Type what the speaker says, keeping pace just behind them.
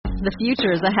The future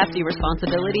is a hefty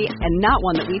responsibility and not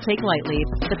one that we take lightly.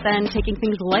 But then, taking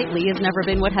things lightly has never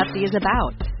been what Hefty is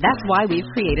about. That's why we've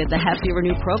created the Hefty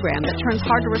Renew program that turns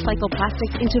hard-to-recycle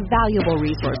plastics into valuable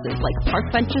resources like park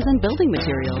benches and building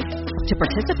materials. To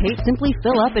participate, simply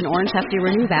fill up an orange Hefty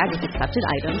Renew bag with accepted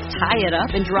items, tie it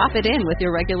up, and drop it in with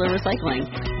your regular recycling.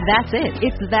 That's it.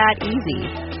 It's that easy.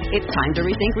 It's time to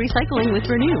rethink recycling with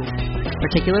Renew.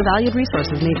 Particular valued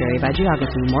resources may vary by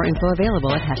geography. More info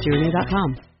available at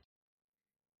heftyrenew.com.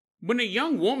 When a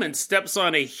young woman steps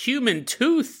on a human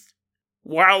tooth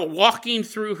while walking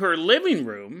through her living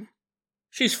room,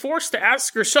 she's forced to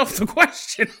ask herself the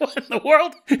question, what in the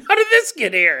world? How did this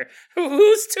get here?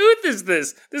 Whose tooth is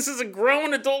this? This is a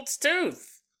grown adult's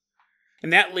tooth.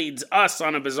 And that leads us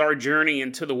on a bizarre journey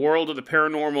into the world of the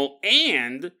paranormal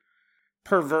and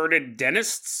perverted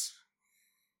dentists.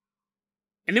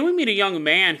 And then we meet a young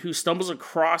man who stumbles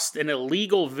across an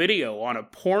illegal video on a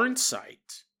porn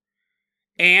site.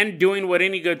 And doing what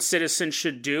any good citizen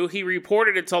should do, he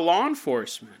reported it to law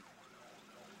enforcement.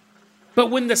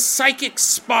 But when the psychic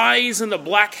spies and the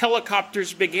black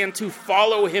helicopters began to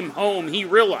follow him home, he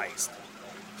realized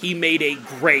he made a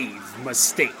grave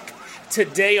mistake.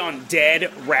 Today on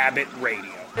Dead Rabbit Radio.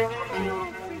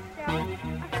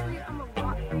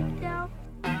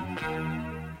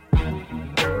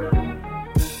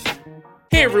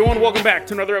 Hey everyone, welcome back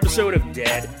to another episode of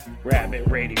Dead Rabbit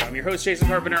Radio. I'm your host, Jason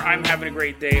Carpenter. I'm having a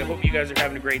great day. I hope you guys are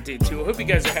having a great day too. I hope you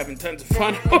guys are having tons of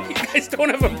fun. I hope you guys don't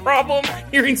have a problem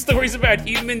hearing stories about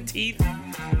human teeth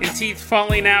and teeth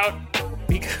falling out.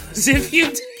 Because if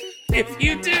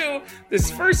you do, this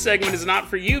first segment is not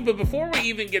for you. But before we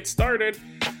even get started,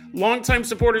 longtime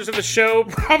supporters of the show,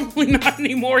 probably not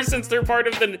anymore since they're part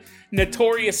of the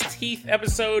Notorious Teeth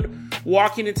episode,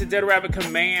 walking into Dead Rabbit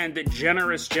Command,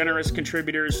 generous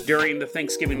contributors during the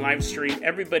Thanksgiving live stream.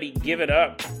 Everybody give it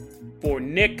up for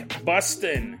Nick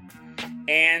Buston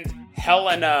and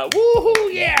Helena.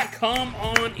 Woohoo, yeah, come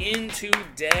on into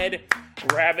Dead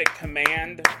Rabbit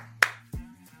Command.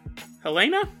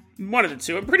 Helena? One of the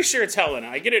two. I'm pretty sure it's Helena.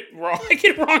 I get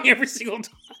it wrong every single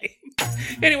time.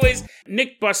 Anyways,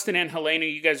 Nick Buston and Helena,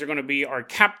 you guys are going to be our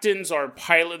captains, our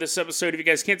pilot this episode. If you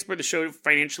guys can't support the show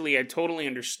financially, I totally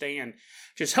understand.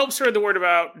 Just help spread the word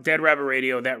about Dead Rabbit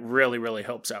Radio. That really, really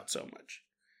helps out so much.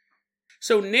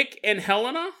 So Nick and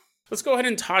Helena, let's go ahead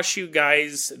and toss you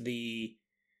guys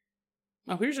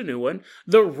here's a new one.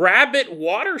 The Rabbit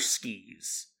Water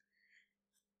Skis.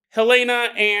 Helena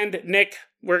and Nick,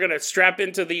 we're going to strap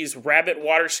into these rabbit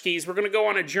water skis. We're going to go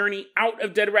on a journey out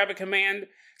of Dead Rabbit Command.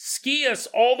 Ski us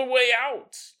all the way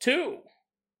out to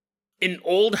an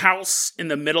old house in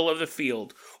the middle of the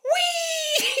field.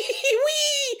 Wee!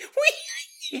 Wee!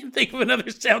 Wee! I can't think of another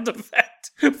sound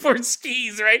effect for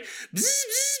skis, right? Bzz, bzz,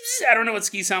 bzz. I don't know what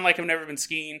skis sound like. I've never been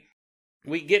skiing.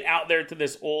 We get out there to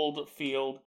this old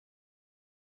field.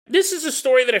 This is a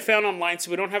story that I found online,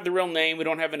 so we don't have the real name. We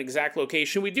don't have an exact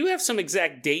location. We do have some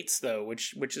exact dates, though,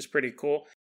 which is pretty cool.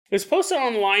 It was posted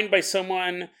online by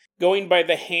someone going by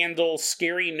the handle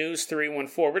Scary News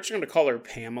 314. We're just going to call her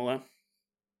Pamela.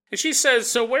 And she says,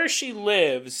 so where she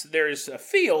lives, there's a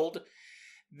field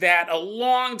that a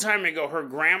long time ago her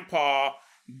grandpa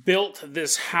built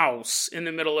this house in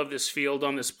the middle of this field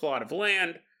on this plot of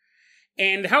land.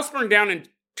 And the house burned down in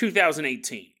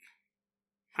 2018.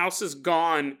 House is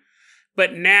gone,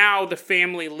 but now the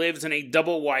family lives in a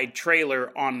double-wide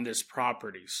trailer on this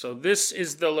property. So this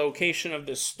is the location of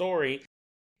this story.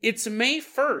 It's May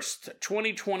 1st,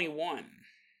 2021.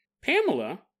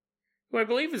 Pamela, who I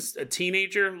believe is a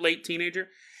teenager, late teenager,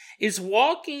 is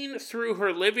walking through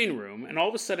her living room, and all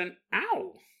of a sudden,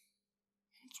 ow!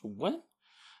 What?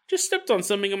 Just stepped on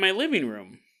something in my living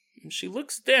room. And she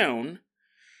looks down,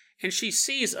 and she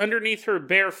sees underneath her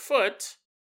bare foot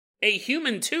a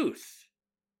human tooth.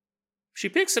 She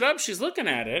picks it up, she's looking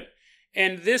at it,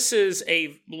 and this is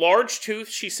a large tooth.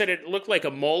 She said it looked like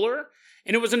a molar,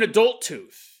 and it was an adult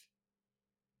tooth.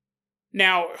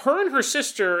 Now, her and her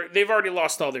sister, they've already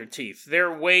lost all their teeth.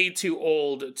 They're way too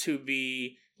old to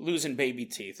be losing baby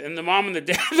teeth. And the mom and the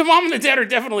dad are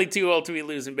definitely too old to be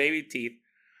losing baby teeth.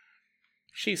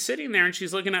 She's sitting there and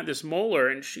she's looking at this molar,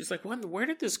 and she's like, where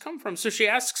did this come from? So she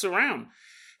asks around,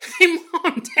 hey,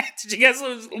 Mom, Dad, did you guys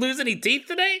lose any teeth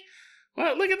today?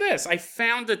 Well, look at this. I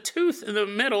found a tooth in the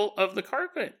middle of the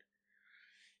carpet.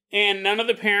 And none of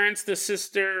the parents, the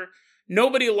sister,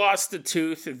 nobody lost a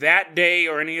tooth that day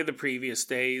or any of the previous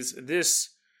days. This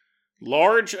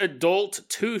large adult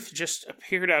tooth just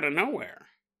appeared out of nowhere.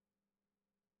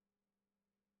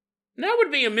 That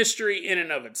would be a mystery in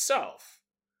and of itself.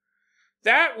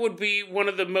 That would be one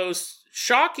of the most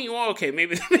shocking. Well, okay,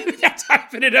 maybe that's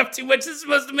hyping it up too much. This is the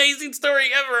most amazing story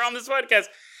ever on this podcast.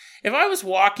 If I was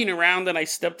walking around and I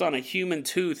stepped on a human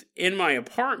tooth in my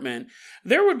apartment,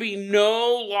 there would be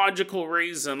no logical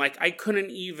reason. Like, I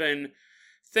couldn't even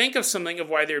think of something of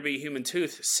why there would be a human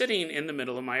tooth sitting in the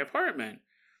middle of my apartment.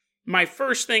 My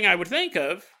first thing I would think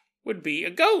of would be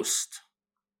a ghost.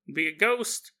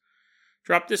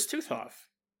 Drop this tooth off.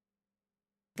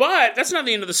 But that's not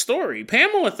the end of the story.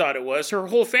 Pamela thought it was. Her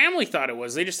whole family thought it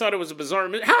was. They just thought it was a bizarre...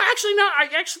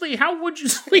 How would you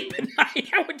sleep at night?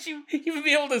 How would you even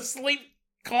be able to sleep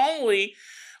calmly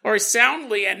or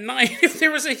soundly at night if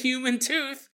there was a human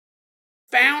tooth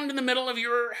found in the middle of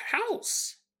your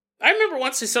house? I remember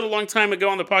once I said a long time ago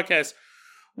on the podcast,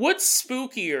 what's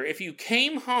spookier if you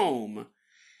came home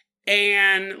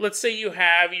and let's say you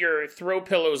have your throw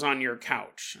pillows on your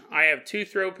couch. I have 2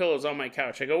 throw pillows on my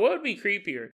couch. I go, what would be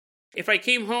creepier? If I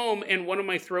came home and one of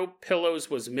my throw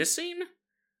pillows was missing?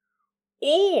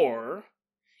 Or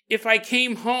if I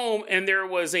came home and there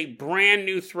was a brand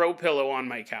new throw pillow on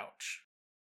my couch?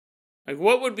 Like,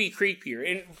 what would be creepier?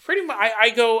 And pretty much,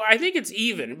 I think it's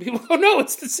even. And people go, no,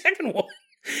 it's the second one.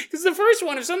 Because the first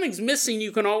one, if something's missing,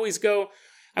 you can always go,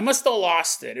 I must have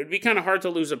lost it. It would be kind of hard to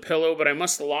lose a pillow, but I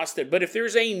must have lost it. But if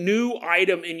there's a new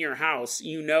item in your house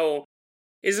you know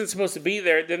isn't supposed to be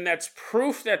there, then that's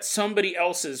proof that somebody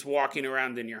else is walking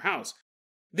around in your house.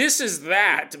 This is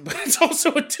that, but it's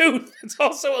also a tooth. It's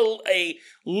also a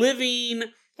living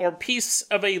or piece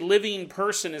of a living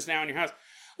person is now in your house.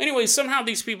 Anyway, somehow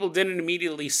these people didn't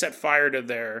immediately set fire to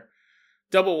their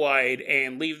double wide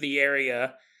and leave the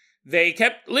area. They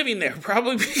kept living there,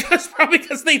 probably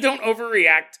because they don't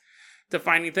overreact to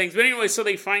finding things. But anyway, so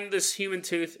they find this human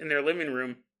tooth in their living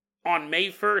room on May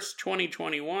 1st,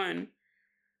 2021.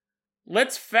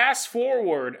 Let's fast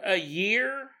forward a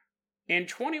year and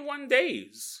 21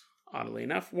 days, oddly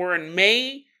enough. We're in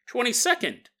May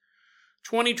 22nd,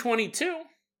 2022.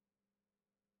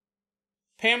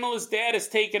 Pamela's dad has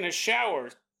taken a shower.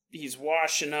 He's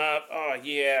washing up. Oh,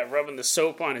 yeah, rubbing the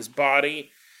soap on his body.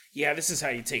 Yeah, this is how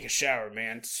you take a shower,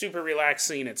 man. Super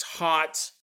relaxing. It's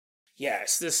hot.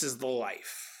 Yes, this is the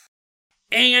life.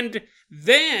 And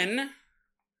then,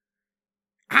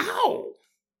 ow!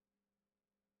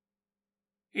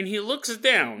 And he looks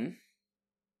down.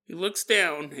 He looks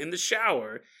down in the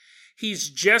shower. He's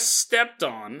just stepped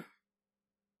on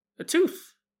a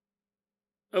tooth.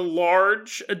 A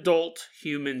large adult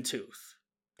human tooth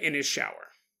in his shower.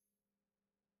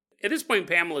 At this point,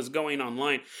 Pamela's going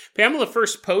online. Pamela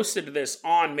first posted this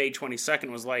on May 22nd,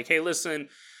 was like, hey, listen,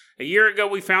 a year ago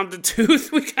we found the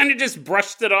tooth. We kind of just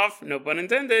brushed it off, no pun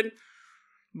intended.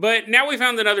 But now we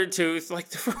found another tooth. Like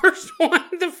the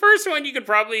first one you could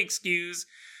probably excuse.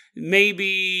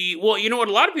 Maybe, well, you know what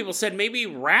a lot of people said? Maybe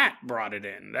rat brought it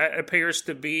in. That appears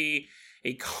to be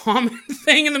a common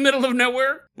thing in the middle of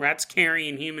nowhere. Rats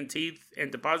carrying human teeth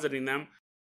and depositing them.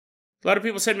 A lot of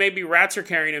people said maybe rats are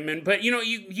carrying them in, but you know,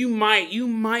 you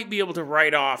might be able to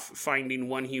write off finding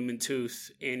one human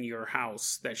tooth in your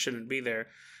house that shouldn't be there.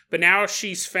 But now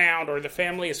she's found, or the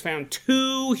family has found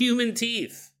 2 human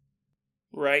teeth.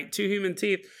 Right? 2 human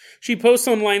teeth. She posts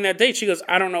online that day. She goes,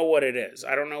 I don't know what it is.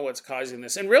 I don't know what's causing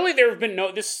this. And really, there have been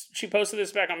she posted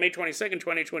this back on May 22nd,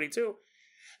 2022.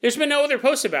 There's been no other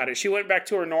posts about it. She went back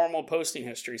to her normal posting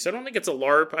history. So I don't think it's a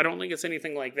LARP. I don't think it's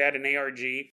anything like that, an ARG.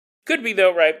 Could be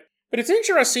though, right? But it's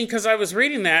interesting because I was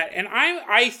reading that, and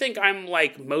I think I'm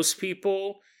like most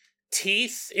people.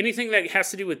 Teeth, anything that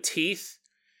has to do with teeth,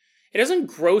 it doesn't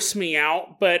gross me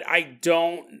out, but I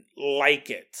don't like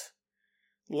it.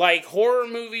 Like horror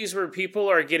movies where people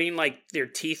are getting like their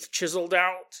teeth chiseled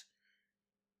out.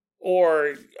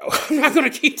 Or, I'm not going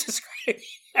to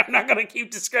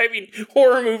keep describing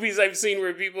horror movies I've seen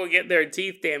where people get their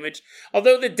teeth damaged.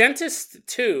 Although The Dentist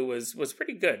 2 was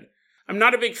pretty good. I'm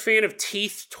not a big fan of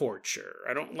teeth torture.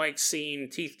 I don't like seeing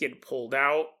teeth get pulled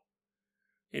out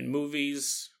in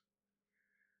movies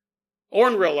or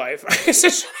in real life. I guess I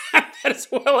should have that as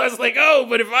well. I was like, oh,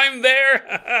 but if I'm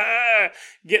there,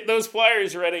 get those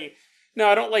pliers ready. No,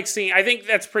 I don't like seeing, I think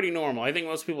that's pretty normal. I think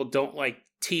most people don't like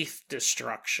teeth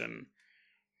destruction.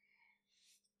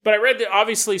 But I read that,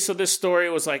 obviously, so this story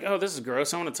was like, oh, this is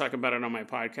gross. I want to talk about it on my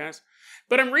podcast.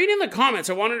 But I'm reading the comments.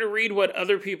 I wanted to read what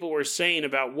other people were saying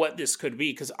about what this could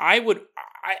be. Because I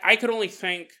could only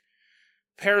think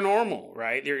paranormal,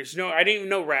 right? I didn't even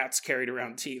know rats carried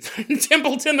around teeth.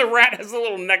 Templeton the rat has a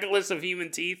little necklace of human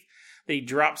teeth that he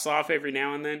drops off every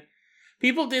now and then.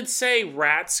 People did say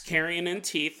rats carrying in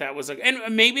teeth. That was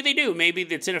and maybe they do. Maybe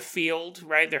it's in a field,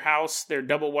 right? Their house, their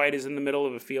double wide is in the middle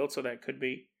of a field, so that could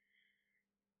be.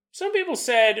 Some people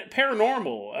said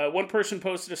paranormal. One person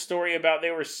posted a story about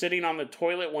they were sitting on the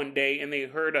toilet one day and they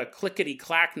heard a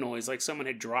clickety-clack noise like someone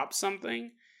had dropped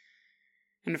something.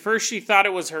 And at first she thought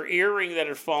it was her earring that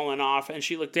had fallen off, and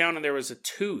she looked down and there was a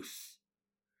tooth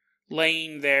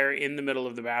laying there in the middle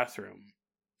of the bathroom.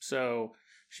 So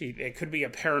it could be a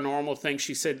paranormal thing.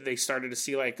 She said they started to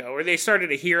see or they started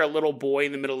to hear a little boy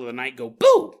in the middle of the night go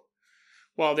boo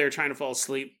while they're trying to fall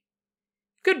asleep.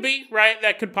 Could be, right?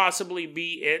 That could possibly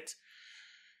be it.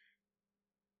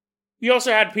 You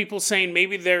also had people saying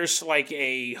maybe there's like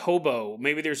a hobo,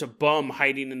 maybe there's a bum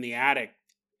hiding in the attic,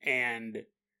 and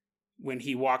when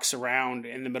he walks around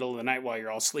in the middle of the night while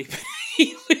you're all sleeping,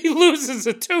 he loses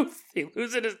a tooth. He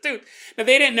loses his tooth. Now,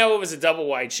 they didn't know it was a double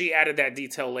wide. She added that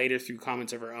detail later through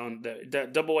comments of her own. The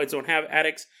double wides don't have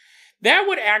attics. That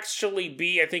would actually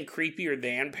be, I think, creepier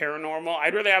than paranormal.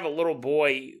 I'd rather have a little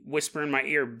boy whisper in my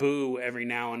ear, boo, every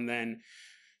now and then,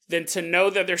 than to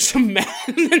know that there's some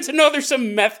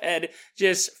meth head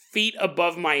just feet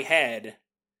above my head.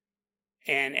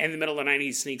 And in the middle of the night,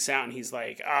 he sneaks out and he's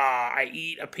like, I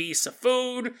eat a piece of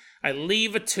food, I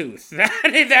leave a tooth.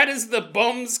 That is the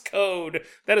bum's code.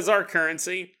 That is our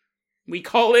currency. We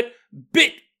call it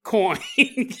Bitcoin.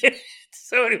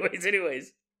 So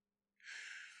anyways.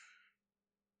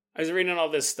 I was reading all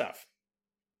this stuff.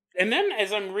 And then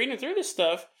as I'm reading through this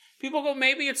stuff, people go,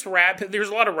 maybe it's rat. There's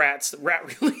a lot of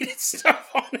rat-related stuff,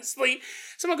 honestly.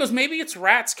 Someone goes, maybe it's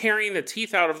rats carrying the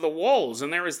teeth out of the walls,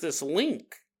 and there is this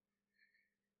link.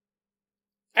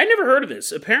 I never heard of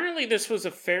this. Apparently, this was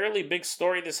a fairly big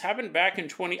story. This happened back in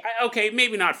okay,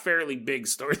 maybe not fairly big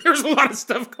story. There's a lot of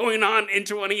stuff going on in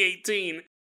 2018.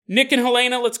 Nick and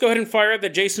Helena, let's go ahead and fire the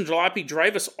Jason Jalopy.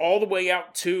 Drive us all the way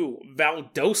out to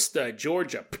Valdosta,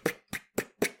 Georgia.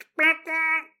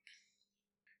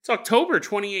 It's October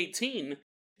 2018.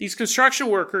 These construction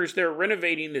workers, they're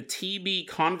renovating the TB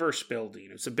Converse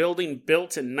building. It's a building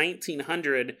built in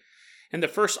 1900, and the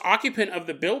first occupant of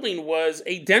the building was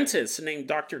a dentist named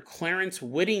Dr. Clarence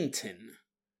Whittington.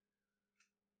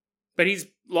 But he's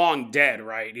long dead,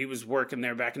 right? He was working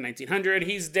there back in 1900.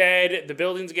 He's dead. The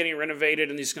building's getting renovated,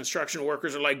 and these construction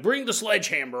workers are like, bring the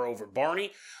sledgehammer over,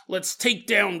 Barney. Let's take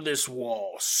down this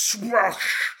wall.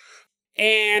 Smash!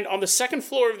 And on the second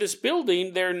floor of this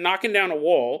building, they're knocking down a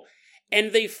wall,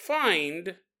 and they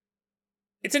find...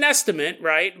 It's an estimate,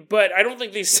 right? But I don't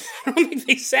think they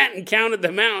sat and counted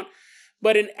them out.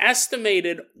 But an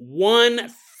estimated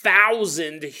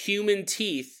 1,000 human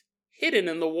teeth hidden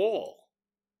in the wall.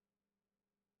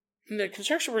 And the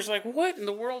construction workers are like, what in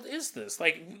the world is this?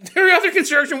 Like, there are other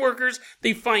construction workers,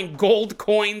 they find gold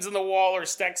coins in the wall or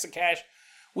stacks of cash.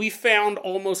 We found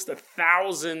almost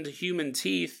 1,000 human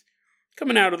teeth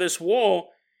coming out of this wall.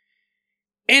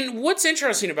 And what's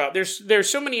interesting about there's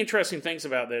so many interesting things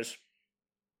about this.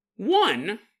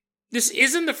 One, this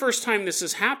isn't the first time this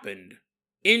has happened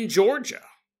in Georgia.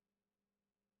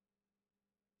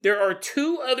 There are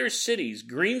two other cities,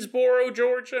 Greensboro,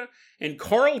 Georgia, and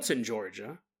Carlton,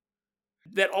 Georgia,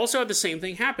 that also had the same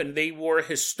thing happen. They were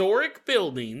historic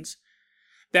buildings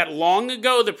that long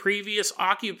ago the previous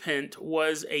occupant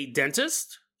was a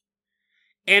dentist.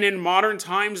 And in modern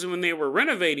times when they were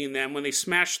renovating them, when they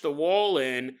smashed the wall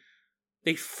in,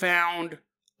 they found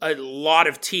a lot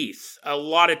of teeth. A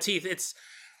lot of teeth.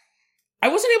 I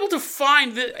wasn't able to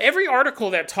find every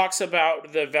article that talks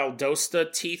about the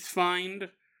Valdosta teeth find.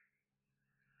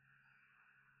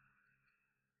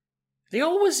 They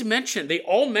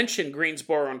all mention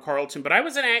Greensboro and Carlton, but I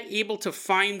wasn't able to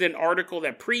find an article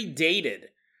that predated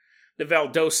the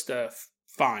Valdosta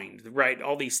find, right?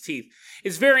 All these teeth.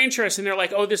 It's very interesting. They're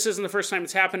like, oh, this isn't the first time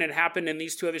it's happened. It happened in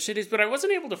these two other cities, but I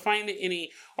wasn't able to find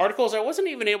any articles. I wasn't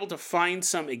even able to find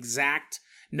some exact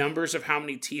numbers of how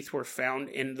many teeth were found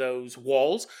in those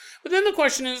walls. But then the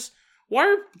question is, why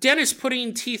are dentists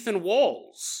putting teeth in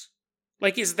walls?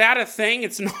 Like, is that a thing?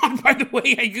 It's not, by the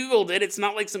way, I Googled it. It's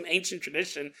not like some ancient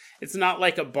tradition. It's not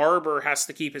like a barber has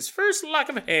to keep his first lock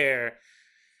of hair.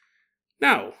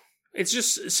 No, it's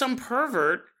just some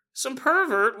pervert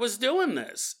was doing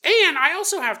this. And I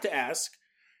also have to ask,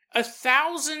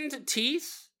 1,000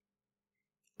 teeth?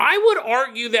 I would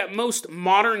argue that most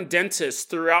modern dentists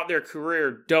throughout their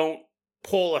career don't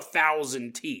pull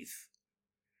 1,000 teeth.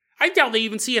 I doubt they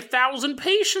even see 1,000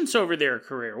 patients over their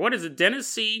career. What does a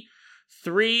dentist see?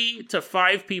 3 to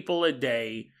 5 people a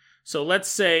day. So let's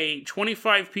say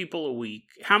 25 people a week.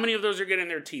 How many of those are getting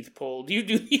their teeth pulled? You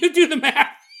do the math.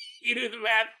 You do the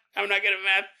math. I'm not good at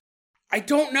math. I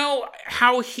don't know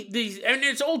how and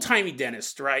it's old-timey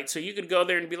dentist, right? So you could go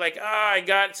there and be like, I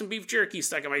got some beef jerky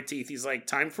stuck in my teeth. He's like,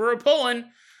 time for a pull-in. I'm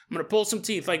going to pull some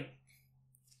teeth. Like,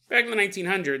 Back in the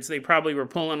 1900s, they probably were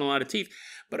pulling a lot of teeth,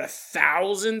 but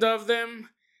 1,000 of them,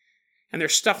 and they're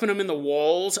stuffing them in the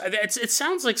walls. It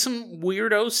sounds like some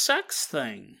weirdo sex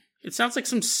thing. It sounds like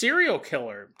some serial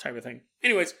killer type of thing.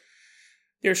 Anyways,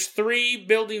 there's 3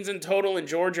 buildings in total in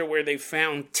Georgia where they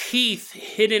found teeth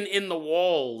hidden in the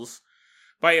walls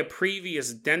by a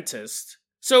previous dentist.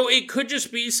 So it could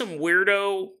just be some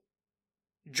weirdo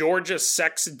Georgia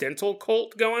sex dental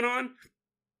cult going on.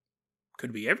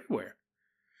 Could be everywhere.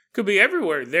 Could be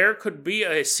everywhere. There could be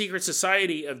a secret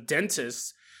society of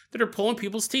dentists that are pulling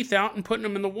people's teeth out and putting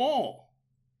them in the wall.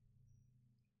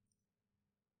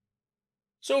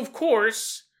 So, of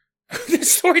course,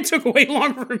 this story took way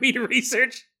longer for me to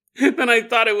research than I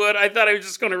thought it would. I thought I was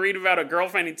just going to read about a girl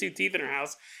finding 2 teeth in her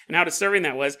house and how disturbing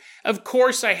that was. Of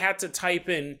course, I had to type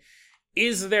in,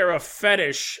 is there a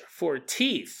fetish for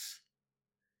teeth?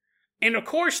 And of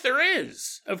course there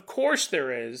is. Of course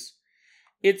there is.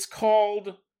 It's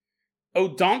called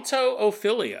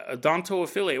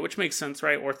odontophilia, which makes sense,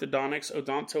 right? Orthodontics,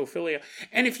 odontophilia.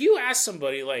 And if you ask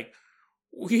somebody, like,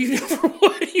 you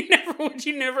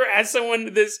never ask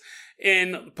someone this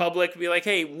in public, be like,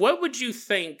 hey, what would you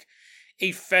think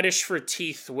a fetish for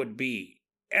teeth would be?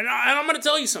 And I'm going to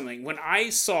tell you something. When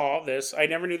I saw this, I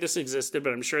never knew this existed,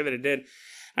 but I'm sure that it did.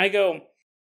 I go,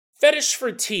 fetish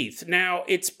for teeth. Now,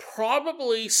 it's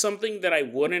probably something that I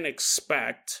wouldn't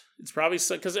expect. It's probably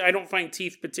because I don't find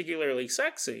teeth particularly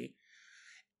sexy.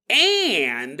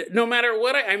 And no matter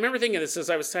what, I remember thinking this as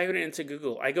I was typing it into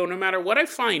Google. I go, no matter what I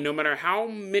find, no matter how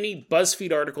many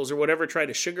BuzzFeed articles or whatever try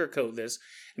to sugarcoat this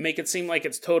and make it seem like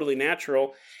it's totally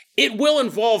natural, it will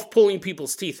involve pulling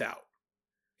people's teeth out.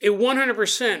 It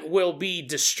 100% will be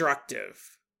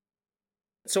destructive.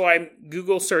 So I'm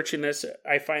Google searching this.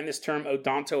 I find this term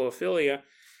odontophilia.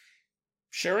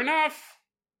 Sure enough.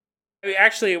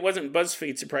 Actually, it wasn't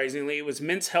BuzzFeed, surprisingly. It was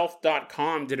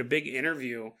Men'sHealth.com did a big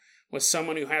interview with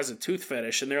someone who has a tooth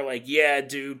fetish. And they're like, yeah,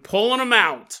 dude, pulling them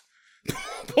out.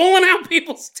 Pulling out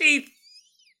people's teeth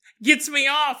gets me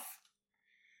off.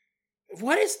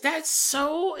 What is that?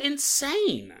 So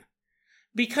insane.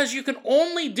 Because you can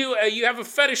only do, you have a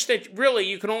fetish that really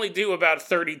you can only do about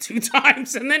 32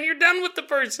 times. And then you're done with the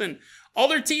person. All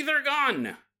their teeth are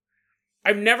gone.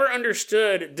 I've never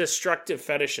understood destructive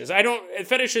fetishes.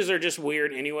 Fetishes are just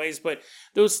weird anyways, but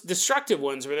those destructive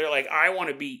ones where they're like, I want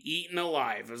to be eaten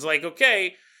alive. It's like,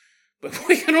 okay, but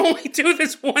we can only do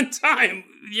this one time.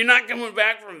 You're not coming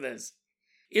back from this.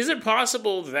 Is it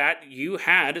possible that you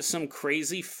had some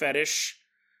crazy fetish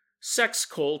sex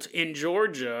cult in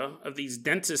Georgia of these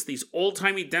dentists, these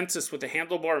old-timey dentists with the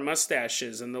handlebar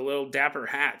mustaches and the little dapper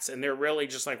hats, and they're really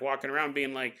just like walking around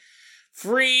being like,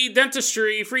 free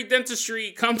dentistry,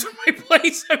 come to my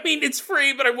place. I mean, it's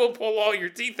free, but I will pull all your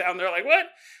teeth out. And they're like, what?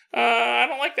 I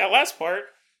don't like that last part.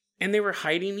 And they were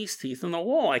hiding these teeth in the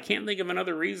wall. I can't think of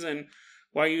another reason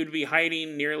why you'd be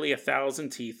hiding nearly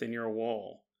 1,000 teeth in your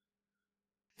wall.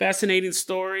 Fascinating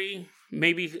story.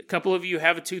 Maybe a couple of you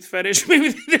have a tooth fetish.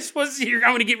 Maybe this was I'm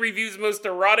going to get reviews most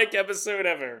erotic episode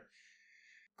ever.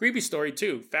 Creepy story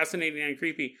too. Fascinating and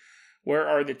creepy. Where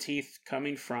are the teeth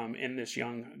coming from in this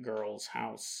young girl's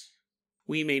house?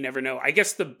 We may never know. I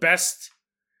guess the best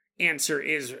answer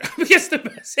is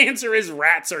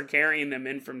rats are carrying them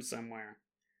in from somewhere.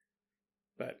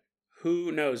 But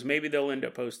who knows? Maybe they'll end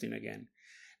up posting again.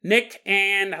 Nick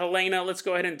and Helena, let's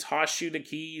go ahead and toss you the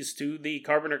keys to the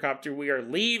Carpenter Copter. We are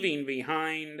leaving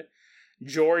behind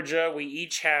Georgia. We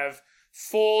each have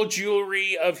full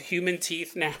jewelry of human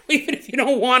teeth now. Even if you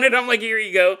don't want it, I'm like, here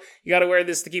you go. You got to wear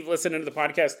this to keep listening to the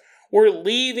podcast. We're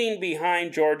leaving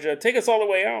behind Georgia. Take us all the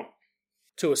way out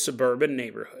to a suburban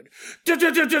neighborhood.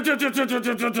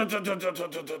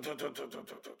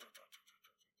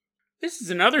 This is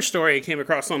another story I came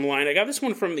across online. I got this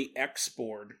one from the X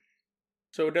board.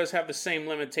 So it does have the same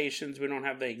limitations. We don't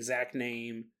have the exact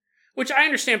name, which I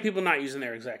understand people not using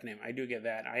their exact name. I do get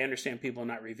that. I understand people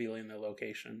not revealing their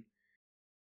location.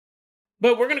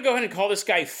 But we're going to go ahead and call this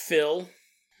guy Phil.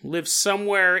 Lives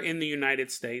somewhere in the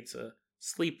United States, a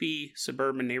sleepy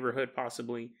suburban neighborhood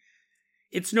possibly.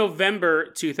 It's November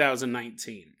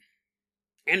 2019.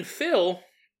 And Phil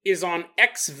is on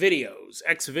Xvideos.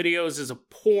 Xvideos is a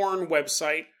porn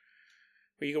website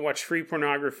where you can watch free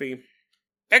pornography.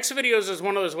 Xvideos is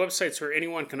one of those websites where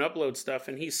anyone can upload stuff.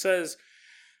 And he says,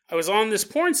 I was on this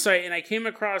porn site and I came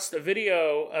across a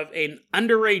video of an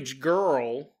underage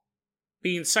girl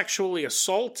being sexually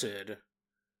assaulted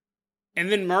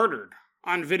and then murdered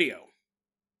on video.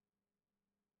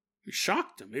 It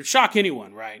shocked him. It'd shock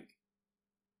anyone, right?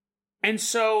 And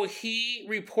so he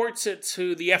reports it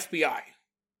to the FBI.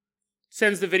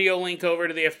 Sends the video link over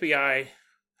to the FBI.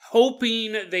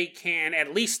 hoping they can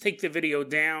at least take the video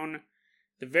down, at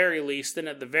the very least, and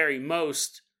at the very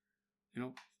most,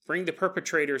 bring the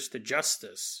perpetrators to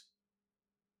justice.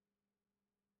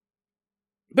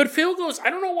 But Phil goes, I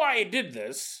don't know why I did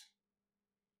this.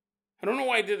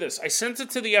 I sent it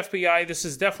to the FBI. This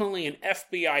is definitely an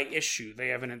FBI issue. They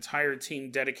have an entire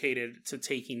team dedicated to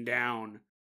taking down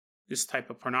this type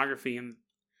of pornography and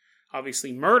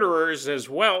obviously murderers as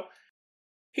well.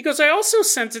 He goes, I also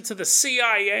sent it to the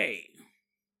CIA.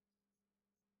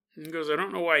 He goes, I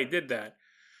don't know why I did that,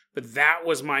 but that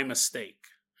was my mistake.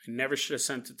 I never should have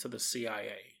sent it to the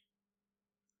CIA.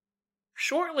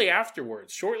 Shortly after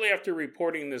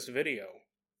reporting this video,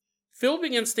 Phil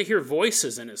begins to hear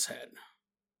voices in his head.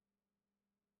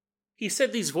 He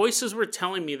said these voices were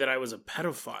telling me that I was a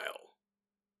pedophile.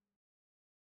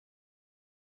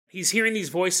 He's hearing these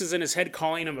voices in his head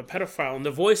calling him a pedophile, and the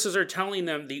voices are telling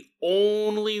them the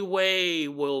only way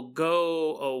will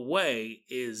go away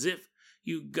is if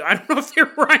you... I don't know if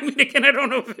they're rhyming again. I don't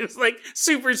know if it's like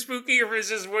super spooky or if it's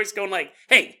just voice going like,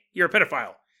 hey, you're a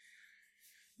pedophile.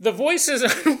 The voices,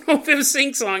 I don't know if it was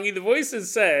sing-songy, the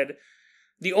voices said,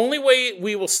 the only way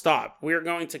we will stop, we are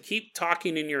going to keep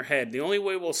talking in your head, the only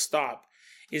way we'll stop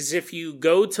is if you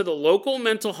go to the local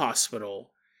mental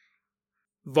hospital,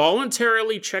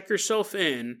 voluntarily check yourself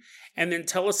in, and then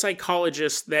tell a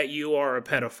psychologist that you are a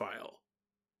pedophile.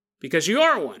 Because you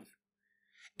are one.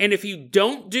 And if you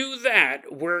don't do that,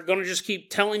 we're going to just keep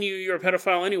telling you you're a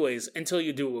pedophile anyways until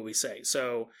you do what we say.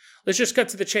 So let's just cut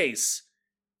to the chase.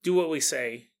 Do what we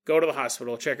say. Go to the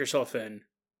hospital. Check yourself in.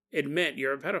 Admit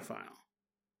you're a pedophile.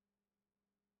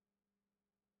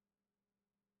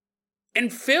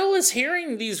 And Phil is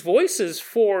hearing these voices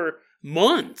for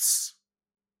months.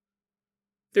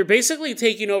 They're basically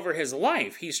taking over his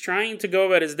life. He's trying to go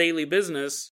about his daily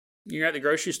business. You're at the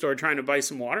grocery store trying to buy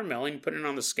some watermelon, put it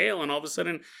on the scale, and all of a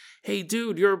sudden, hey,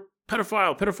 dude, you're a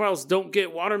pedophile. Pedophiles don't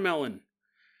get watermelon.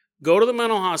 Go to the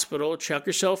mental hospital, check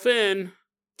yourself in,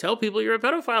 tell people you're a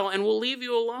pedophile, and we'll leave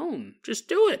you alone. Just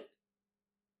do it.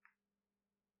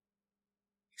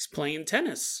 He's playing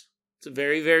tennis. It's a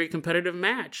very, very competitive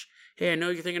match. Hey, I know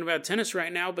you're thinking about tennis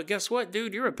right now, but guess what,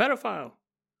 dude? You're a pedophile.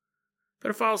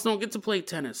 Pedophiles don't get to play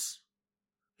tennis.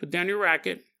 Put down your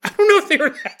racket. I don't know if they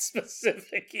were that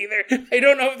specific either. I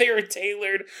don't know if they were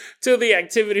tailored to the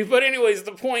activity. But anyways,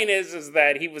 the point is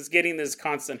that he was getting this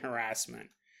constant harassment.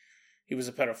 He was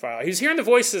a pedophile. He's hearing the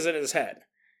voices in his head.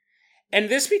 And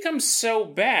this becomes so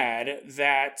bad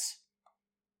that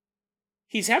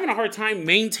he's having a hard time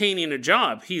maintaining a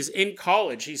job. He's in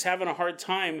college. He's having a hard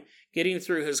time getting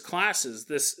through his classes.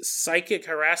 This psychic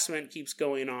harassment keeps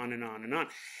going on and on and on.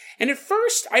 And at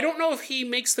first, I don't know if he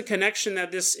makes the connection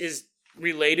that this is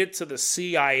related to the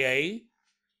CIA,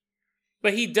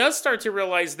 but he does start to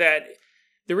realize that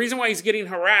the reason why he's getting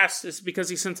harassed is because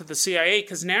he's sent to the CIA,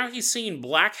 because now he's seeing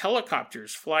black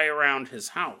helicopters fly around his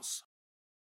house.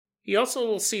 He also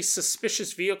will see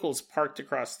suspicious vehicles parked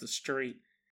across the street.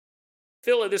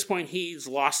 Phil, at this point, he's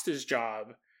lost his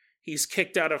job. He's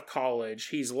kicked out of college.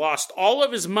 He's lost all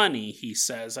of his money, he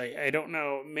says. I don't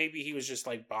know. Maybe he was just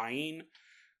like buying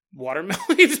watermelon.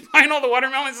 He's buying all the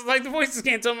watermelons. It's like the voices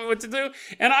can't tell me what to do.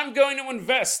 And I'm going to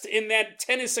invest in that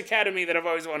tennis academy that I've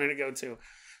always wanted to go to.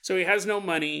 So he has no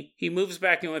money. He moves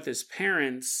back in with his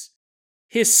parents.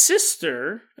 His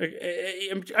sister,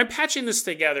 I'm patching this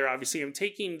together, obviously. I'm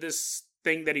taking this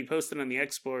thing that he posted on the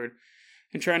X board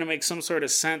and trying to make some sort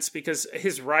of sense because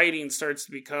his writing starts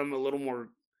to become a little more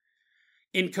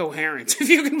incoherent. If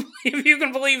you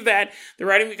can believe that, the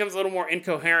writing becomes a little more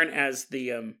incoherent as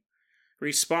the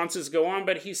responses go on.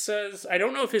 But he says, I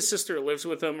don't know if his sister lives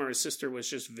with him or his sister was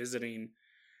just visiting.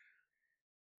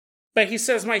 But he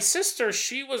says, my sister,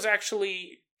 she was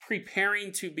actually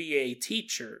preparing to be a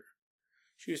teacher.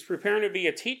 She was preparing to be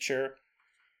a teacher,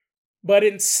 but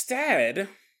instead,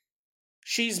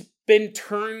 she's been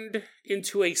turned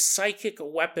into a psychic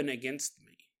weapon against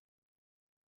me.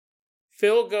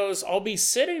 Phil goes, I'll be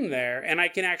sitting there and I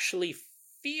can actually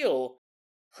feel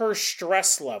her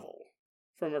stress level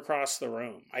from across the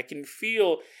room. I can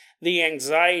feel the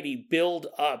anxiety build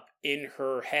up in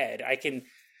her head. I can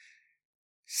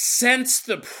sense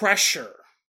the pressure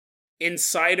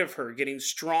inside of her getting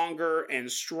stronger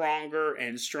and stronger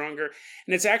and stronger.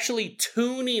 And it's actually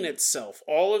tuning itself.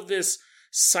 All of this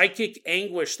psychic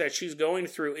anguish that she's going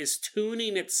through is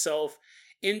tuning itself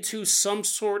into some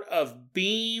sort of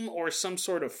beam or some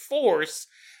sort of force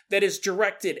that is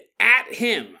directed at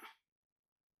him.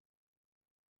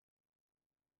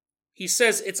 He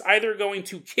says it's either going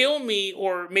to kill me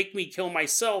or make me kill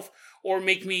myself or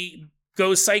make me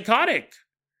go psychotic.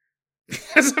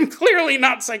 Because I'm clearly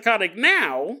not psychotic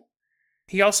now.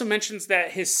 He also mentions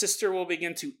that his sister will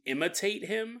begin to imitate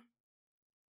him,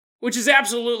 which is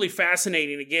absolutely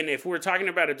fascinating. Again, if we're talking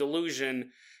about a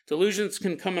delusion, delusions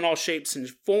can come in all shapes and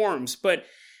forms, but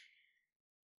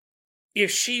if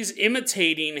she's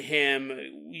imitating him,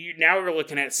 now we're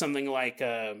looking at something like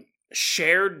a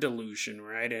shared delusion,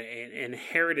 right? An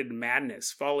inherited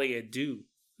madness, folie à deux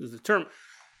is the term.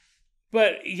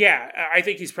 But yeah, I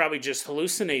think he's probably just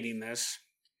hallucinating this.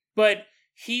 But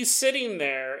he's sitting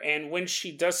there, and when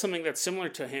she does something that's similar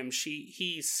to him,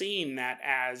 he's seeing that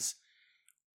as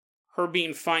her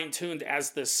being fine-tuned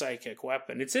as this psychic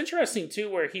weapon. It's interesting, too,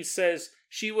 where he says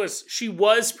she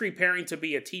was preparing to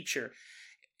be a teacher.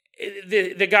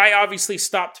 The guy obviously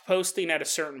stopped posting at a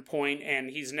certain point,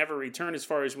 and he's never returned, as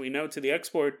far as we know, to the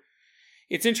export.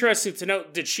 It's interesting to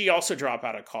note, did she also drop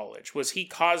out of college? Was he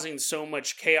causing so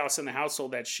much chaos in the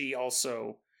household that she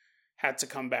also had to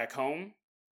come back home?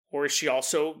 Or is she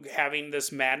also having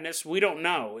this madness? We don't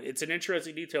know. It's an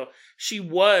interesting detail. She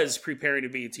was preparing to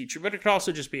be a teacher, but it could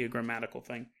also just be a grammatical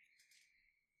thing.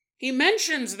 He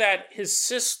mentions that his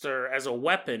sister, as a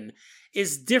weapon,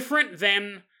 is different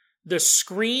than the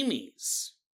Screamies.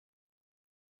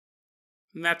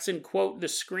 And that's in quote, the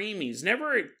Screamies.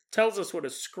 Never tells us what a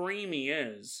Screamy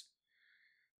is.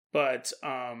 But,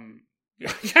 I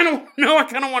kind of want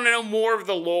to know more of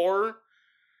the lore.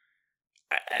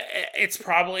 It's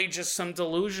probably just some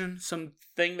delusion,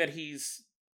 something that he's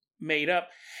made up.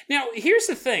 Now, here's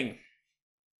the thing.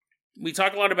 We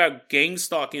talk a lot about gang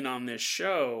stalking on this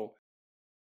show.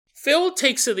 Phil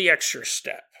takes the extra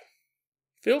step.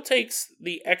 Phil takes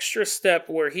the extra step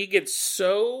where he gets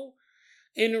so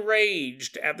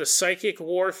enraged at the psychic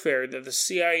warfare that the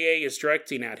CIA is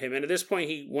directing at him, and at this point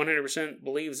he 100%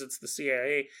 believes it's the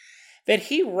CIA, that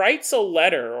he writes a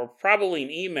letter, or probably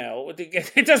an email.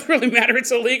 It doesn't really matter,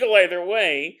 it's illegal either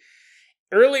way.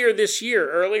 Earlier in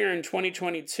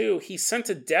 2022, he sent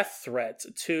a death threat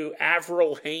to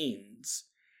Avril Haines,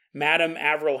 Madam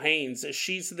Avril Haines.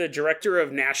 She's the director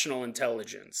of national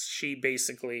intelligence.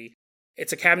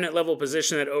 It's a cabinet-level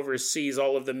position that oversees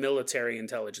all of the military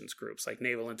intelligence groups, like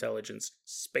Naval Intelligence,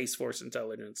 Space Force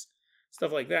Intelligence,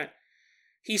 stuff like that.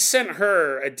 He sent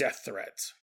her a death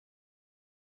threat,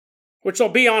 which, I'll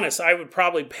be honest, I would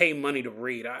probably pay money to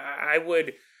read. I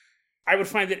would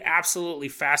find it absolutely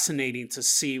fascinating to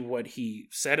see what he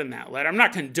said in that letter. I'm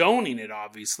not condoning it,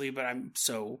 obviously, but I'm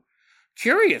so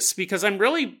curious because I'm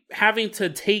really having to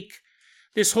take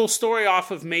this whole story off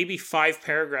of maybe 5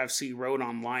 paragraphs he wrote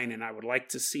online, and I would like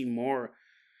to see more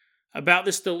about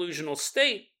this delusional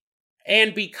state.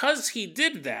 And because he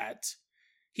did that,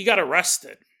 he got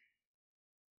arrested.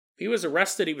 He was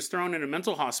arrested. He was thrown in a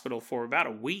mental hospital for about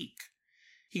a week.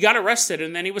 He got arrested,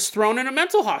 and then he was thrown in a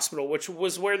mental hospital, which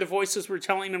was where the voices were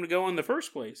telling him to go in the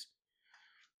first place.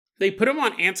 They put him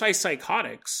on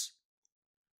antipsychotics,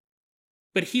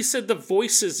 but he said the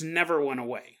voices never went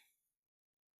away.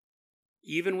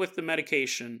 Even with the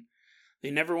medication, they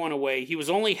never went away. He was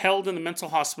only held in the mental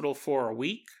hospital for a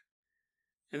week,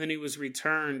 and then he was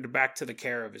returned back to the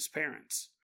care of his parents.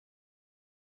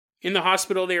 In the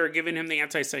hospital, they were giving him the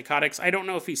antipsychotics. I don't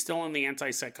know if he's still in the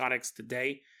antipsychotics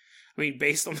today. I mean,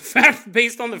 based on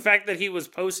the fact that he was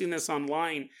posting this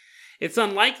online, it's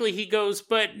unlikely he goes,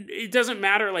 but it doesn't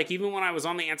matter. Like, even when I was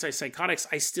on the antipsychotics,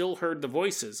 I still heard the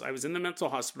voices. I was in the mental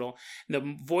hospital.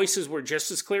 The voices were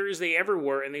just as clear as they ever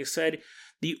were, and they said,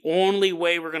 the only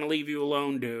way we're going to leave you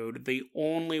alone, dude, the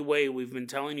only way, we've been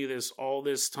telling you this all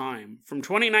this time, from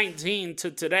 2019 to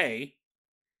today,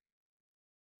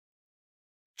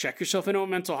 check yourself into a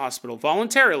mental hospital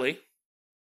voluntarily.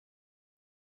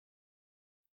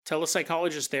 Tell a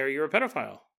psychologist there you're a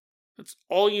pedophile. That's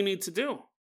all you need to do.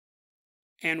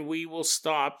 And we will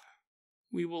stop.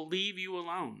 We will leave you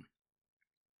alone.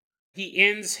 He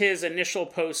ends his initial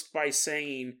post by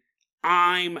saying,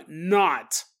 I'm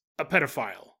not a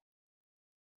pedophile.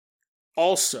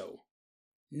 Also,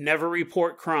 never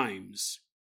report crimes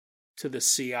to the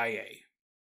CIA.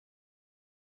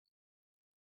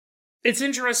 It's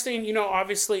interesting,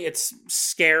 obviously it's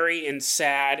scary and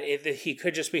sad. He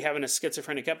could just be having a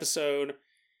schizophrenic episode.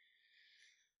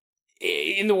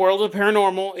 In the world of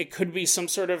paranormal, it could be some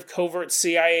sort of covert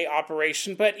CIA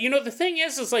operation. But, the thing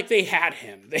is like they had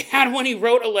him. They had when he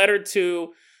wrote a letter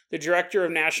to the director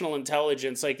of national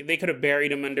intelligence, like they could have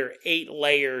buried him under 8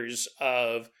 layers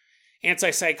of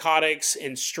antipsychotics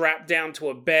and strapped down to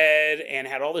a bed and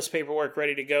had all this paperwork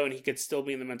ready to go, and he could still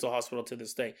be in the mental hospital to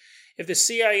this day. If the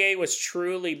CIA was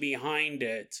truly behind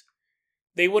it,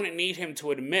 they wouldn't need him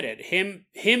to admit it.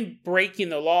 Him breaking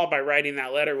the law by writing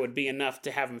that letter would be enough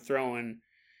to have him thrown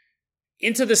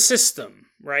into the system,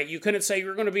 right? You couldn't say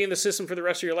you're going to be in the system for the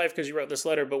rest of your life because you wrote this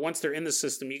letter, but once they're in the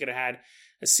system, you could have had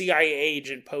a CIA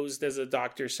agent posed as a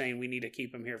doctor saying we need to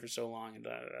keep him here for so long. And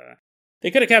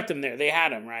they could have kept him there. They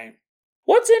had him, right?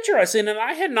 What's interesting, and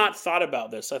I had not thought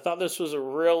about this. I thought this was a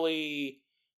really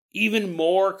even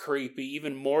more creepy,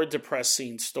 even more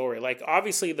depressing story. Like,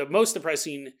 obviously, the most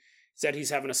depressing is that he's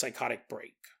having a psychotic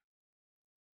break.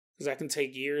 Because that can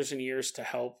take years and years to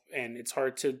help, and it's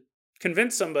hard to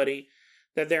convince somebody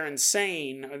that they're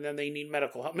insane and that they need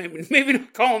medical help. Maybe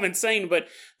not call them insane, but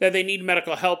that they need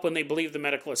medical help when they believe the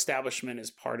medical establishment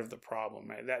is part of the problem.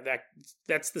 Right?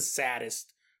 That's the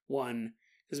saddest one,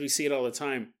 because we see it all the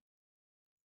time.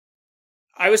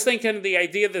 I was thinking the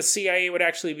idea the CIA would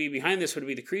actually be behind this would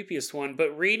be the creepiest one,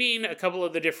 but reading a couple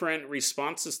of the different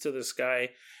responses to this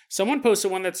guy, someone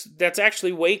posted one that's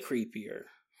actually way creepier.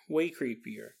 Way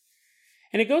creepier.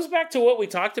 And it goes back to what we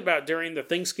talked about during the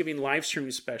Thanksgiving live stream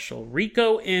special.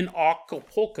 Rico in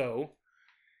Acapulco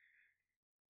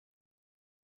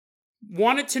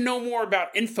wanted to know more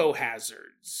about info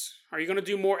hazards. Are you going to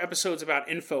do more episodes about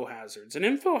info hazards? And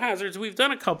info hazards, we've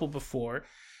done a couple before.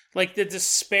 Like the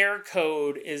despair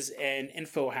code is an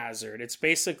info hazard. It's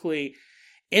basically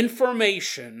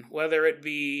information, whether it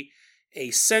be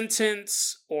a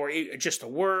sentence or just a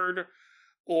word,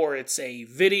 or it's a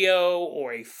video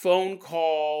or a phone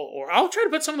call, or I'll try to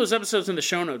put some of those episodes in the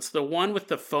show notes. The one with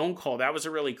the phone call, that was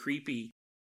a really creepy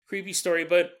story,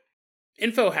 but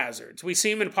info hazards. We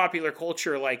see them in popular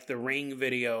culture like the Ring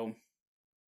video.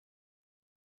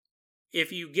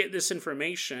 If you get this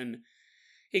information,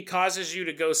 it causes you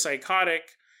to go psychotic.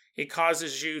 It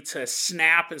causes you to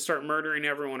snap and start murdering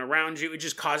everyone around you. It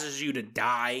just causes you to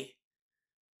die.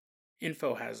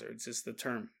 Info hazards is the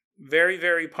term. Very,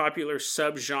 very popular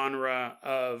subgenre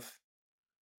of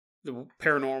the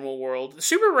paranormal world.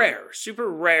 Super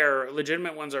rare.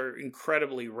 Legitimate ones are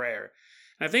incredibly rare.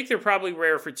 And I think they're probably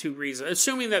rare for two reasons.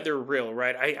 Assuming that they're real,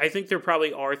 right? I think there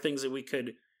probably are things that we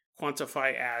could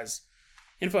quantify as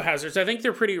info hazards. I think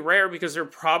they're pretty rare because they're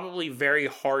probably very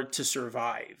hard to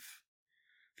survive.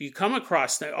 If you come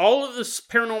across that, all of the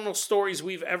paranormal stories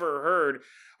we've ever heard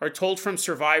are told from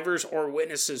survivors or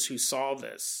witnesses who saw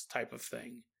this type of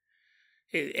thing.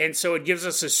 And so it gives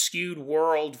us a skewed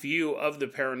world view of the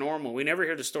paranormal. We never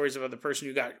hear the stories about the person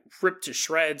who got ripped to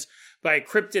shreds by a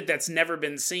cryptid that's never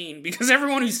been seen, because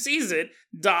everyone who sees it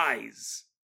dies.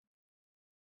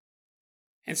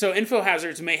 And so info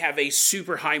hazards may have a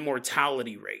super high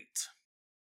mortality rate.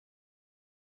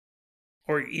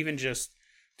 Or even just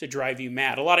to drive you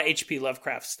mad. A lot of H.P.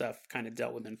 Lovecraft stuff kind of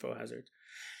dealt with info hazards.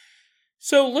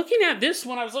 So looking at this,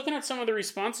 when I was looking at some of the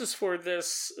responses for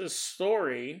this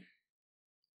story,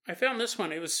 I found this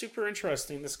one. It was super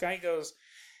interesting. This guy goes,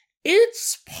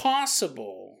 "It's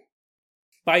possible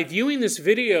by viewing this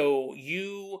video,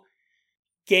 you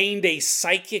gained a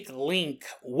psychic link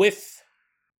with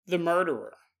the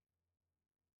murderer.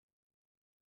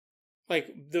 Like,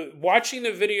 watching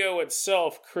the video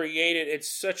itself it's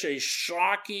such a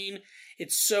shocking,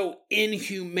 it's so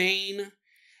inhumane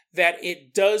that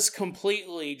it does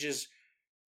completely just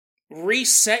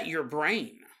reset your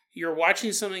brain. You're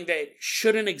watching something that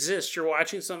shouldn't exist. You're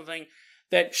watching something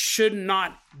that should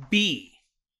not be.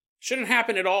 Shouldn't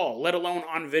happen at all, let alone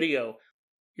on video.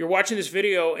 You're watching this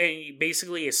video and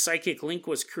basically a psychic link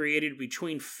was created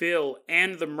between Phil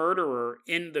and the murderer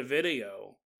in the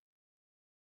video.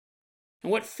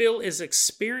 And what Phil is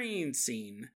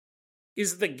experiencing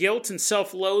is the guilt and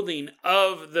self-loathing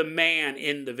of the man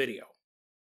in the video.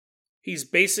 He's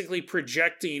basically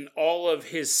projecting all of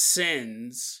his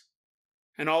sins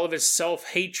and all of his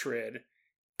self-hatred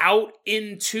out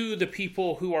into the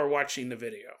people who are watching the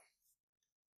video.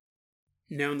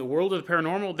 Now, in the world of the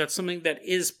paranormal, that's something that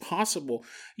is possible.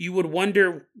 You would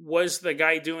wonder, was the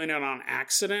guy doing it on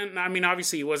accident? I mean,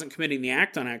 obviously he wasn't committing the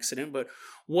act on accident, but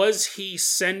was he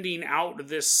sending out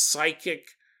this psychic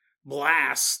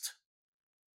blast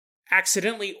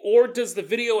accidentally, or does the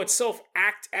video itself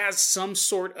act as some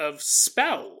sort of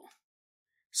spell?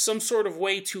 Some sort of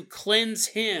way to cleanse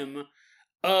him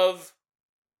of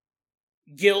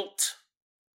guilt,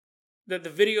 that the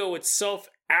video itself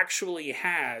actually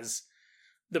has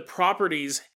the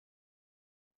properties.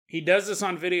 He does this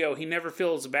on video. He never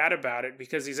feels bad about it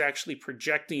because he's actually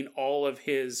projecting all of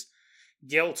his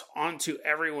guilt onto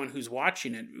everyone who's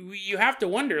watching it. You have to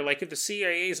wonder, like, if the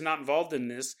CIA is not involved in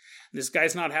this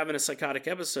guy's not having a psychotic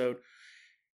episode,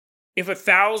 if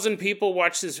 1,000 people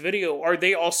watch this video, are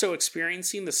they also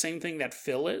experiencing the same thing that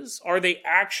Phil is? Are they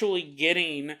actually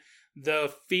getting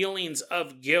the feelings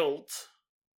of guilt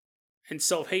and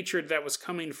self-hatred that was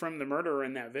coming from the murderer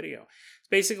in that video? It's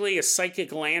basically a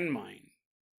psychic landmine.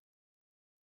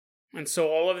 And so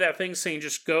all of that thing saying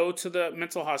just go to the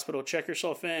mental hospital, check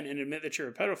yourself in, and admit that you're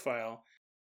a pedophile,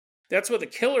 that's what the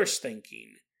killer's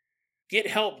thinking. Get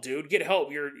help, dude. Get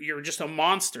help. You're just a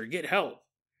monster. Get help.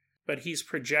 But he's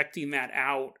projecting that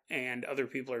out, and other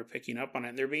people are picking up on it,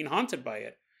 and they're being haunted by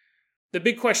it. The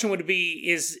big question would be,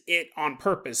 is it on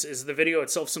purpose? Is the video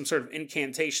itself some sort of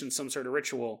incantation, some sort of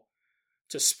ritual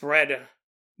to spread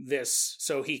this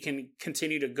so he can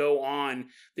continue to go on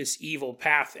this evil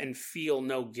path and feel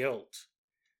no guilt?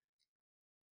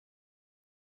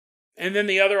 And then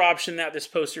the other option that this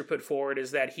poster put forward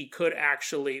is that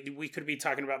we could be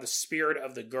talking about the spirit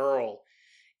of the girl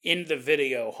in the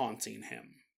video haunting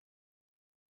him.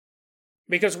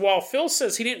 Because while Phil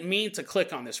says he didn't mean to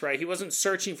click on this, right? He wasn't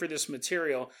searching for this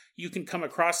material. You can come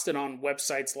across it on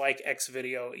websites like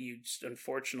Xvideo.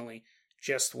 Unfortunately,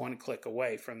 just one click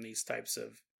away from these types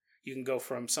of... You can go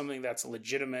from something that's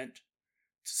legitimate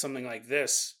to something like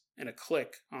this in a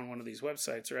click on one of these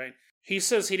websites, right? He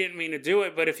says he didn't mean to do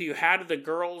it, but if you had the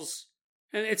girls...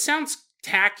 And it sounds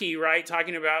tacky, right?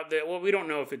 Talking about that. Well, we don't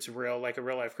know if it's real, like a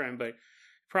real life crime, but it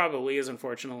probably is,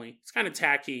 unfortunately. It's kind of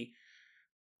tacky.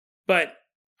 But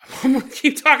I'm going to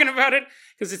keep talking about it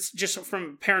because it's just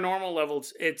from paranormal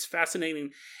levels. It's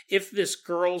fascinating. If this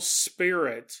girl's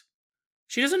spirit,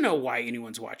 she doesn't know why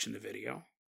anyone's watching the video,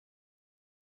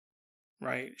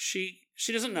 right? She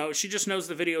doesn't know. She just knows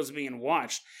the video is being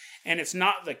watched. And it's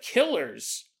not the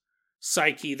killer's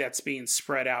psyche that's being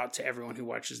spread out to everyone who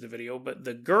watches the video, but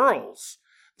the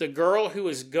girl who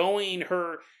is going,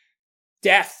 her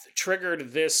death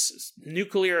triggered this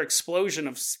nuclear explosion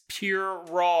of pure,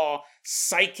 raw,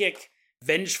 psychic,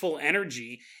 vengeful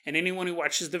energy, and anyone who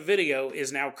watches the video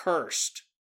is now cursed.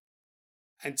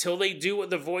 Until they do what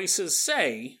the voices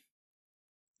say,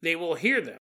 they will hear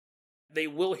them. They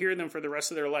will hear them for the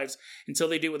rest of their lives until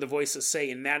they do what the voices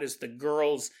say, and that is the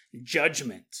girl's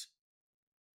judgment.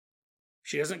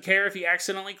 She doesn't care if you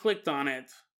accidentally clicked on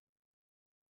it.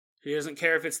 She doesn't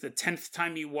care if it's the 10th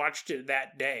time you watched it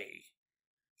that day.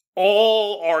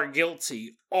 All are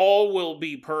guilty. All will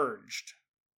be purged.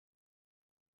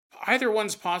 Either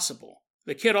one's possible.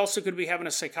 The kid also could be having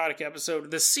a psychotic episode.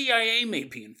 The CIA may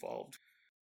be involved.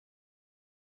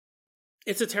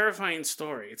 It's a terrifying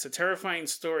story. It's a terrifying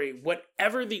story.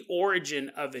 Whatever the origin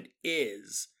of it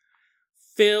is,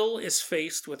 Phil is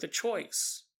faced with a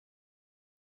choice.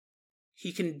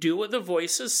 He can do what the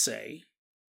voices say,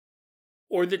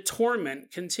 or the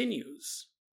torment continues.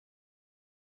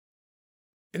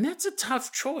 And that's a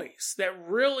tough choice. That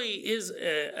really is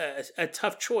a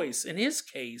tough choice. In his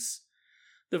case,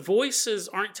 the voices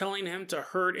aren't telling him to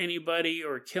hurt anybody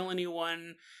or kill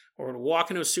anyone or to walk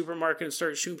into a supermarket and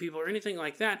start shooting people or anything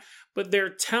like that. But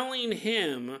they're telling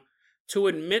him to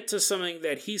admit to something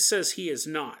that he says he is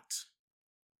not.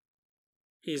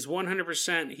 He's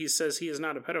 100%, he says he is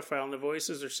not a pedophile. And the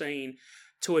voices are saying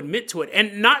to admit to it.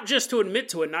 And not just to admit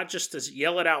to it, not just to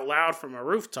yell it out loud from a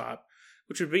rooftop,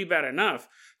 which would be bad enough,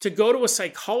 to go to a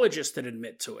psychologist and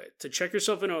admit to it, to check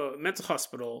yourself in a mental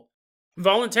hospital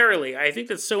voluntarily. I think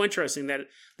that's so interesting that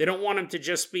they don't want him to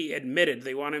just be admitted.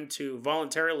 They want him to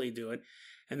voluntarily do it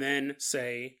and then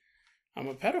say, I'm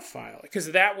a pedophile,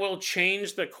 because that will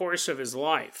change the course of his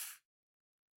life.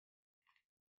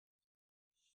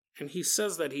 And he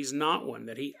says that he's not one,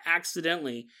 that he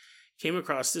accidentally came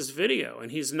across this video, and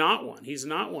he's not one. He's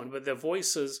not one, but the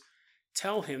voices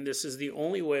tell him this is the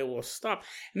only way we'll stop.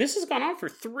 And this has gone on for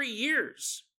 3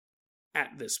 years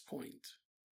at this point.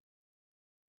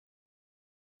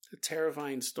 It's a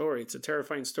terrifying story. It's a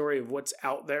terrifying story of what's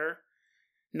out there,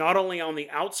 not only on the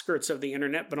outskirts of the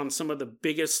internet, but on some of the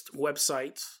biggest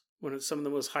websites, one of some of the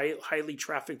most highly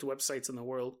trafficked websites in the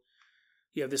world.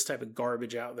 You have this type of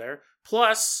garbage out there.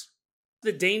 Plus,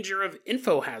 the danger of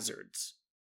info hazards.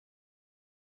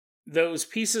 Those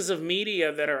pieces of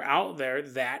media that are out there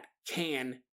that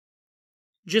can,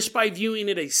 just by viewing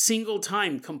it a single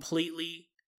time, completely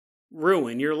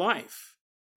ruin your life.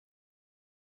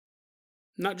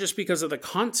 Not just because of the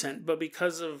content, but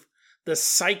because of the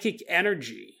psychic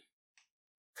energy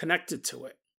connected to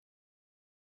it.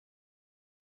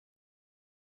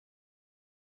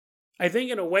 I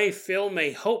think in a way, Phil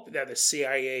may hope that the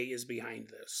CIA is behind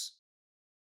this.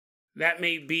 That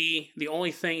may be the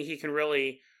only thing he can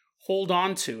really hold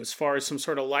on to as far as some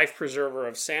sort of life preserver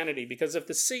of sanity, because if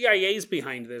the CIA is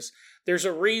behind this, there's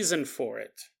a reason for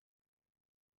it.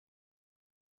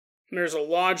 And there's a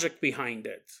logic behind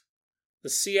it. The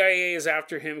CIA is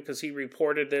after him because he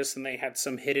reported this and they had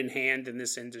some hidden hand in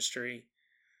this industry.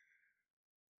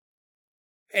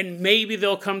 And maybe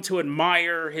they'll come to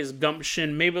admire his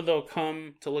gumption. Maybe they'll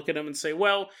come to look at him and say,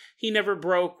 well, he never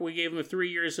broke. We gave him 3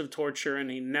 years of torture and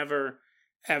he never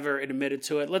ever admitted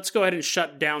to it. Let's go ahead and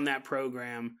shut down that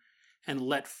program and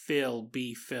let Phil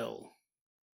be Phil.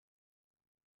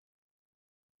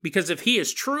 Because if he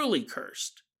is truly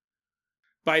cursed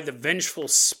by the vengeful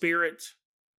spirit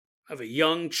of a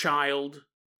young child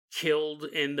killed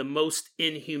in the most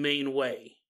inhumane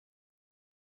way,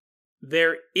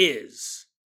 there is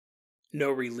no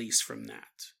release from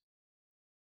that.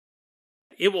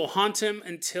 It will haunt him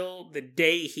until the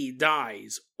day he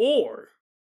dies, or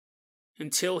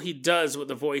until he does what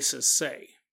the voices say.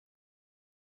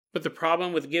 But the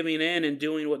problem with giving in and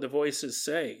doing what the voices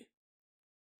say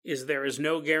is there is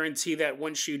no guarantee that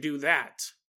once you do that,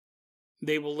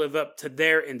 they will live up to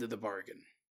their end of the bargain.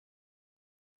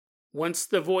 Once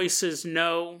the voices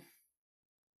know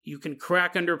you can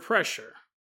crack under pressure,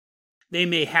 they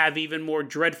may have even more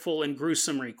dreadful and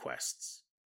gruesome requests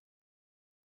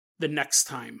the next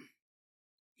time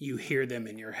you hear them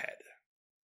in your head.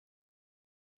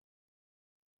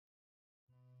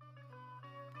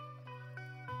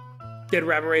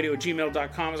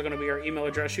 DeadRabbitRadio@gmail.com is going to be our email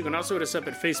address. You can also hit us up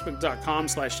at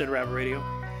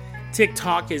Facebook.com/DeadRabbitRadio.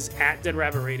 TikTok is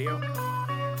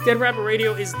 @DeadRabbitRadio. Dead Rabbit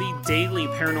Radio is the daily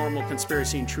paranormal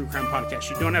conspiracy and true crime podcast.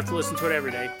 You don't have to listen to it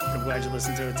every day, but I'm glad you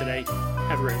listened to it today.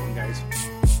 Have a great one, guys.